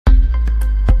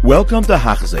Welcome to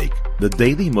Hachzik, the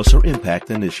Daily Musar Impact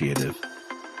Initiative.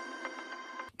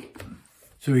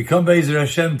 So we come, Be'ezer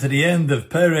Hashem, to the end of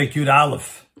Perek Yud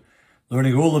Aleph,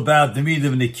 learning all about the Midah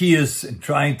of Nikias and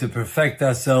trying to perfect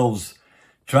ourselves,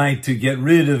 trying to get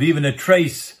rid of even a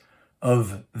trace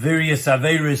of various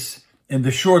Averis in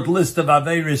the short list of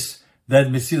Averis that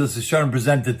Mesilas Yesharim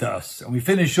presented to us. And we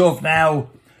finish off now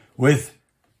with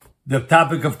the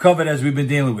topic of covet as we've been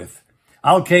dealing with.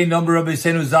 Al-Kei number of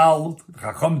Beseinu Zal,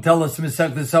 Chacham tell us,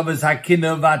 Mesech Tesavas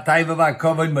Hakina V'Atayva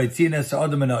V'Kovet Moitzinas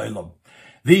Adam and Olam.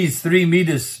 These three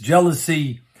midas,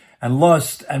 jealousy and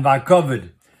lust and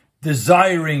vakoved,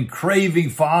 desiring,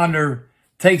 craving for honor,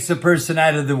 takes a person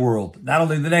out of the world. Not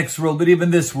only the next world, but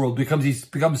even this world, because he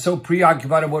becomes so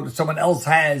preoccupied with what someone else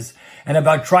has and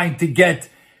about trying to get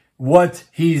what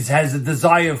he has a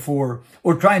desire for,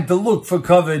 or trying to look for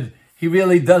covet. He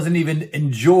really doesn't even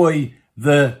enjoy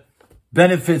the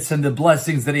benefits and the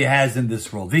blessings that he has in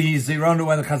this world. These, Zironu,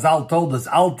 when Chazal told us,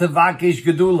 Al tevakesh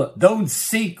gedula, don't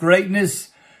seek greatness,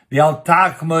 V'al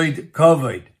tachmoid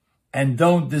kovod, and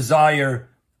don't desire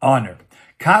honor.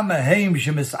 Kamaheim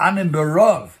shemisanim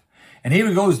berov. And here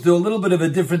he goes to a little bit of a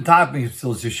different topic,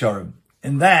 Mesilas Yesharim.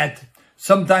 In that,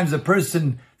 sometimes a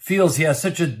person feels he has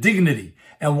such a dignity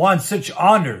and wants such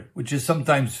honor, which is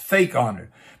sometimes fake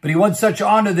honor. But he wants such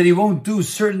honor that he won't do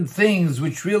certain things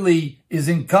which really is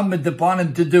incumbent upon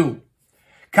him to do.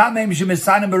 Kamaheim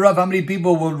shemisanim berov, how many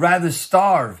people would rather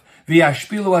starve? No,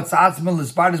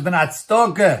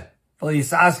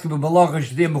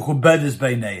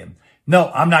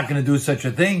 I'm not going to do such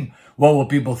a thing. What will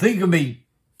people think of me?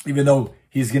 Even though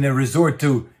he's going to resort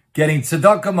to getting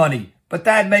tzedakah money. But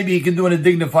that maybe he can do in a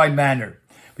dignified manner.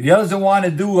 But he doesn't want to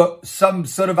do some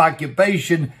sort of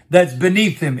occupation that's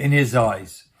beneath him in his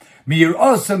eyes. Maybe they're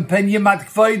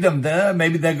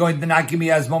going to not give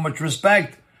me as much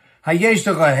respect. Is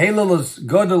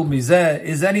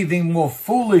anything more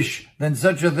foolish than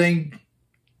such a thing?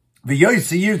 They'd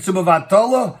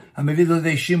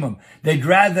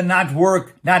rather not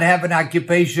work, not have an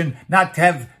occupation, not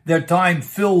have their time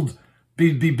filled,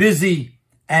 be busy,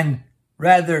 and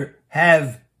rather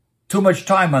have too much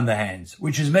time on the hands,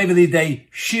 which is maybe the day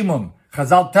shimum.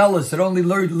 Chazal tell us it only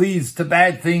leads to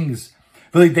bad things.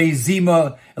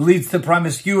 Zima, it leads to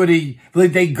promiscuity.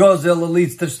 Gozel, it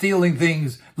leads to stealing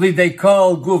things.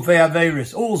 Kol gufei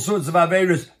averis, all sorts of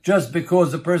averis, just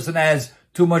because a person has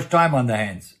too much time on the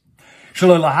hands.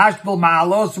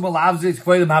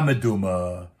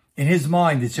 In his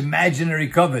mind, it's imaginary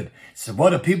covet. So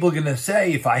what are people going to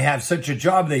say if I have such a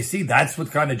job? They see that's what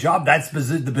kind of job, that's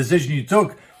the position you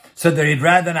took, so that he'd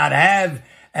rather not have,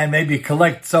 and maybe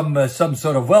collect some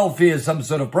sort of welfare, some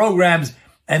sort of programs,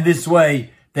 and this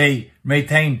way they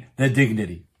maintain their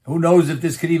dignity. Who knows if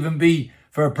this could even be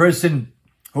for a person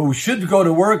who should go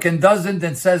to work and doesn't,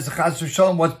 and says, Chas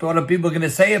v'sholom, what are people going to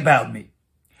say about me?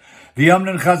 We have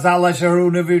to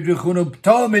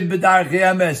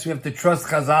trust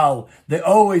Chazal. They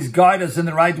always guide us in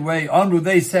the right way. Onru,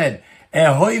 they said,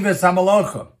 and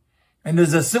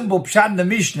there's a simple pshat in the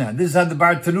Mishnah. This is how the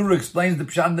Bartanura explains the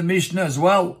pshat in the Mishnah as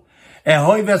well.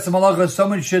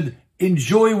 Someone should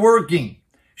enjoy working,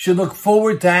 should look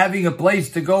forward to having a place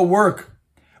to go work.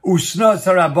 Usna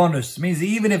sarabonus means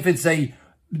even if it's a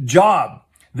job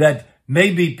that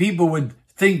maybe people would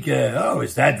think,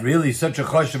 is that really such a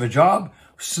chosh of a job?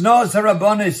 Sna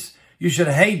sarabonus, you should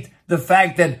hate the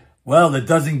fact that, it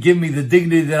doesn't give me the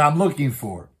dignity that I'm looking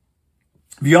for.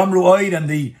 V'yomru oid, and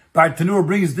the Bartanur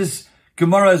brings this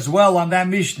Gemara as well on that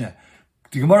Mishnah.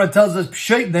 The Gemara tells us,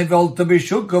 even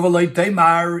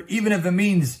if it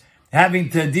means having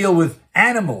to deal with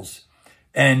animals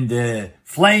and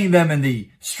flaying them in the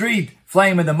street,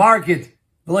 flaying them in the market.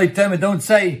 Don't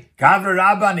say,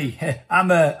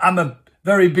 I'm a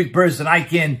very big person, I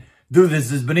can't do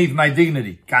this, it's beneath my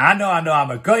dignity.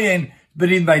 I'm a kohen,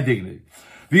 beneath my dignity.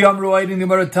 The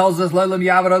Gemara tells us,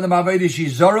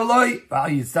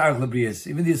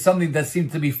 even if something that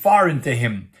seems to be foreign to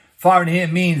him. Foreign here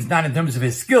means not in terms of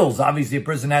his skills. Obviously, a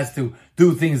person has to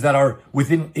do things that are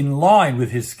in line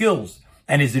with his skills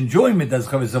and his enjoyment, as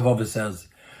Chavis Avova says.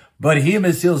 But here,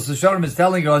 Mesilas Yesharim is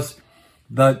telling us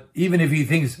that even if he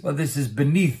thinks, this is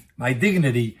beneath my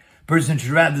dignity, a person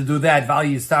should rather do that.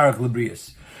 Value Starach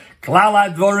Librius.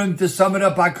 To sum it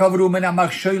up,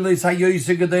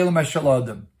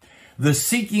 the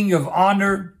seeking of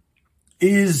honor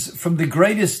is from the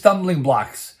greatest stumbling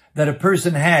blocks that a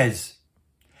person has.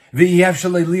 And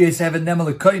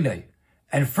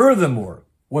furthermore,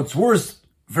 what's worse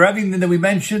for everything that we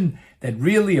mentioned, that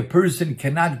really a person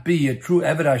cannot be a true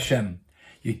Eved Hashem.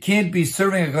 You can't be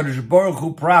serving HaKadosh Baruch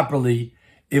Hu properly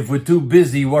if we're too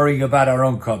busy worrying about our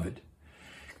own covet.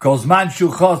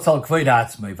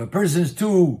 If a person's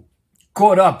too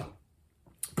caught up,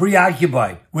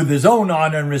 preoccupied with his own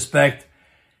honor and respect,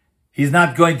 he's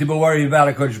not going to be worried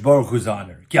about HaKadosh Baruch Hu's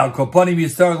honor.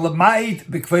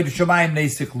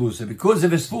 Because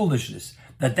of his foolishness,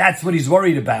 that's what he's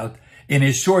worried about in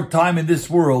his short time in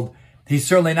this world, he's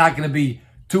certainly not going to be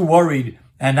too worried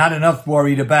and not enough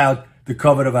worried about the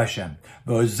covenant of Hashem.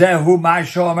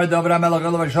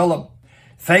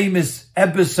 Famous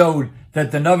episode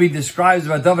that the Navi describes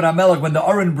about David HaMelech when the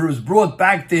Oren was brought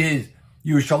back to his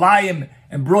Yerushalayim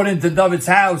and brought into David's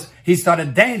house. He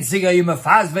started dancing, and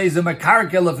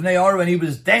he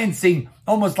was dancing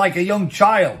almost like a young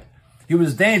child. He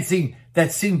was dancing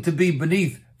that seemed to be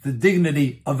beneath the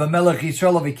dignity of a Melech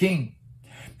Yisrael, of a king.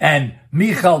 And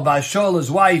Michal Bashol, his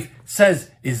wife,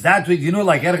 says, is that what you know,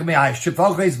 like that's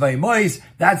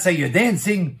how you're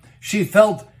dancing? She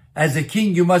felt, as a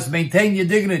king, you must maintain your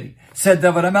dignity. Said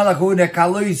David HaMelech,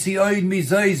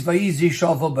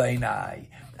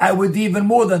 I would do even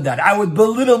more than that. I would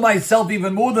belittle myself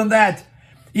even more than that,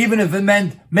 even if it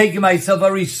meant making myself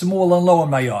very small and low in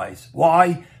my eyes.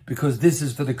 Why? Because this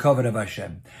is for the covenant of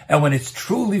Hashem. And when it's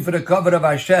truly for the covenant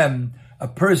of Hashem, a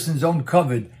person's own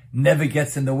covenant never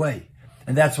gets in the way.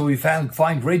 And that's where we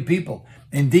find great people.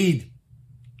 Indeed,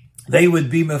 they would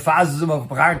be mefazim of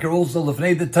Parker also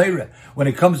lefnei the Torah. When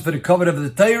it comes for the covenant of the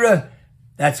Torah,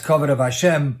 that's covenant of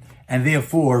Hashem, and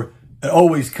therefore it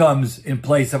always comes in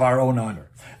place of our own honor.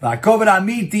 And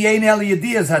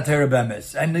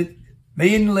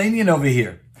Me'in over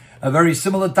here, a very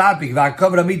similar topic.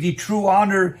 True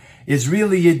honor is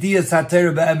really Yediyas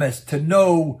HaTorah Be'emes, to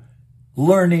know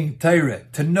learning Torah,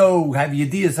 to know, have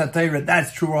Yediyas HaTorah,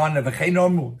 that's true honor.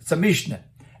 It's a Mishnah.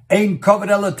 Ein kavod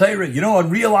ela Torah. You know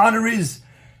what real honor is?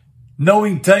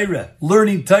 Knowing Torah,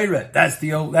 learning Torah. That's the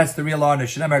real honor.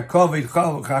 Shneimar kavod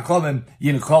chachamim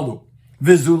yinchalu.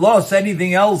 V'zulos,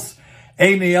 anything else,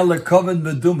 ein ela kavod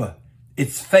meduma.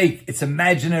 It's fake. It's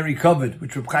imaginary kavod,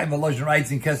 which Reb Chaim Volozhin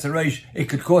writes in Keser Reish. It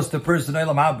could cost a person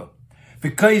olam haba.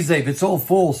 V'kaizev, it's all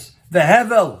false.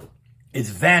 V'hevel, it's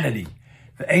vanity.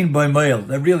 V'ein by mail,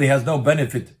 that really has no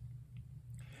benefit.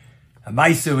 A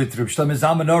Maisa with Reb Shlomo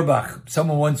Zalman Auerbach.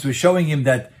 Someone once was showing him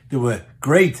that there were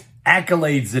great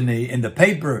accolades in the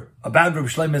paper about Reb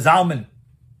Shlomo Zalman.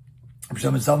 Reb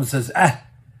Shlomo Zalman says,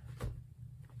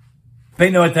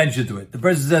 pay no attention to it. The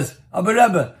person says, but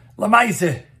Rebbe, La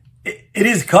Maisa, it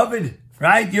is covered,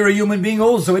 right? You're a human being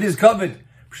also, it is covered.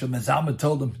 Reb Shlomo Zalman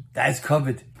told him, that's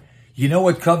covered. You know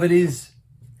what covered is?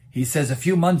 He says, a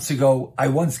few months ago, I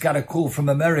once got a call from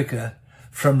America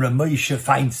from Ramosha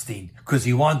Feinstein, because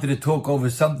he wanted to talk over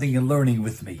something and learning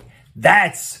with me.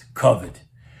 That's covered.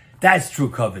 That's true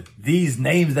covered. These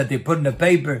names that they put in the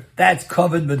paper, that's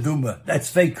covered meduma. That's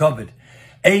fake covered.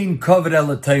 Ein covered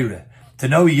ela Torah. To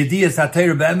know Yediyas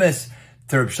HaTorah Be'emes,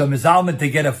 to Reb Shlomo Zalman to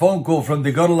get a phone call from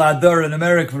the Gadol Ador in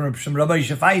America, from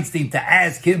Ramosha Feinstein, to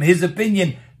ask him his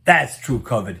opinion, that's true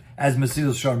covered, as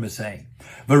Mesilas Sharm is saying.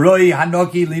 V'roi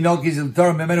hanoki linoki zil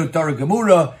Torah memenu Torah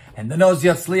gemura, and the Noz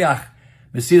Yatzliach.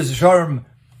 Mesilas Sharm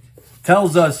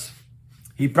tells us,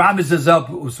 he promises us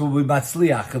we'll be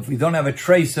matzliach. If we don't have a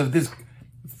trace of this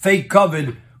fake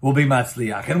covered, we'll be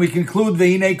matzliach. And we conclude,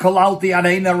 V'hinei kolalti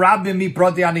aneina rabim mi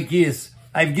proti anikiyas.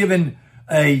 I've given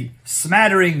a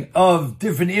smattering of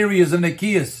different areas of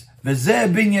nikiyas.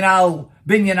 V'zeh binyan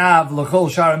av l'chol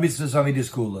shara mitzvahs amidis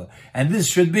kula. And this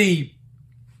should be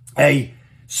a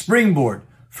springboard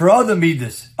for other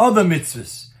midas, other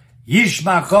mitzvahs.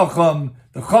 Yishma chacham,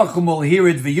 the chacham will hear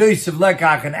it, v'yosef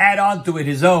lekach, and add on to it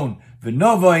his own.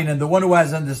 V'novain, and the one who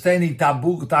has understanding,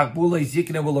 takbula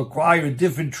yikne, will acquire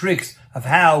different tricks of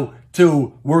how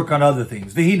to work on other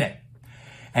things. V'hine.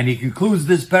 And he concludes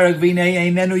this parak, v'hine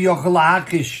einenu yochel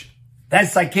ha'akish.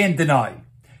 That's I can't deny.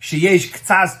 Sheyesh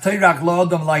k'tzas teirach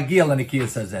la'odam la'gil, and Ikea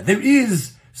says that. There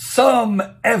is some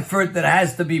effort that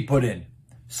has to be put in.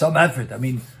 Some effort. I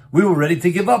mean, we were ready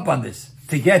to give up on this.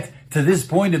 To get to this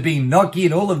point of being naki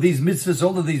and all of these mitzvahs,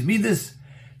 all of these midas,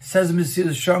 says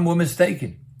Mesilas Sharm, we're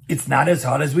mistaken. It's not as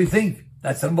hard as we think.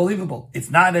 That's unbelievable. It's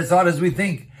not as hard as we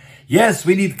think. Yes,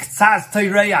 we need k'tzas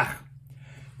teirach.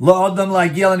 La'odam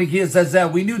la'gil, and Ikea says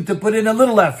that. We need to put in a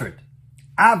little effort.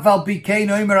 Aval pikein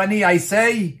oimer ani, I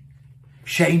say,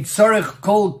 shein tzorech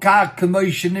kol kach k'moi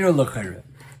shenir l'chera.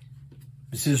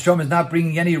 Mesilas Sharm is not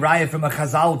bringing any raya from a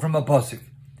chazal, from a posuk.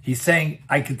 He's saying,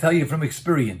 I can tell you from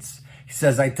experience. He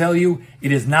says, I tell you,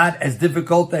 it is not as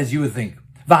difficult as you would think.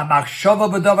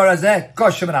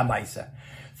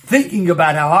 Thinking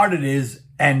about how hard it is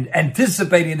and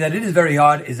anticipating that it is very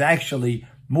hard is actually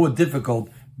more difficult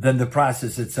than the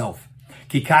process itself.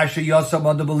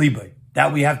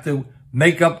 That we have to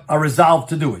make up a resolve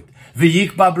to do it.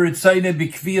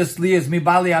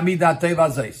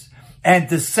 And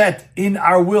to set in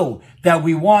our will that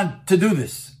we want to do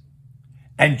this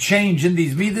and change in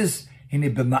these midas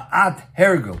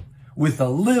with a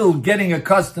little getting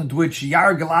accustomed to which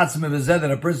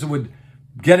that a person would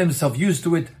get himself used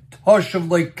to it.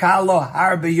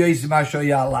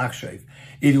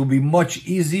 It will be much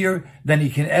easier than he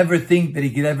can ever think, that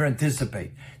he could ever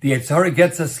anticipate. The Yetzirah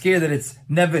gets us scared that it's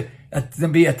never going to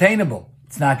be attainable.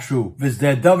 It's not true.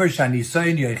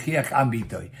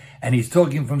 And he's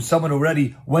talking from someone who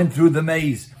already went through the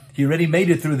maze. He already made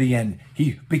it through the end.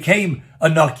 He became a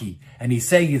Naki. And he's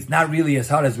saying it's not really as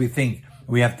hard as we think.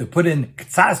 We have to put in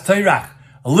k'tzas toirach,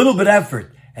 a little bit of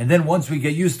effort. And then once we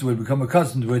get used to it, become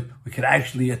accustomed to it, we can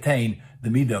actually attain the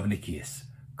midah of Nikiyas.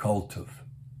 Kol Tuv.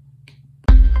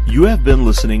 You have been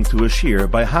listening to a shir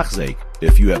by Hachzeik.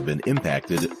 If you have been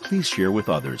impacted, please share with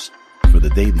others. For the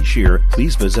daily shir,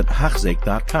 please visit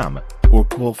Hachzeik.com or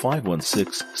call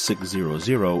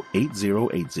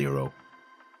 516-600-8080.